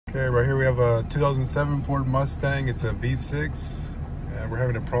Okay, right here we have a 2007 Ford Mustang. It's a V6 and we're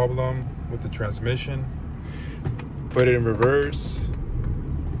having a problem with the transmission. Put it in reverse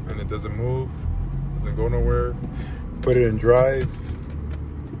and it doesn't move, doesn't go nowhere. Put it in drive,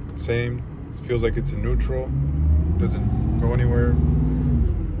 same. It feels like it's in neutral, doesn't go anywhere.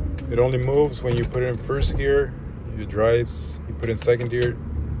 It only moves when you put it in first gear, it drives. You put it in second gear,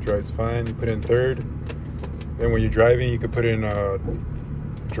 it drives fine. You put it in third. Then when you're driving, you could put it in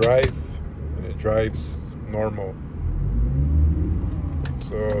drive and it drives normal.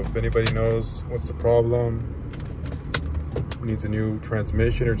 So if anybody knows what's the problem, needs a new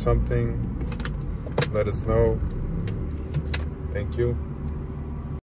transmission or something, let us know. Thank you.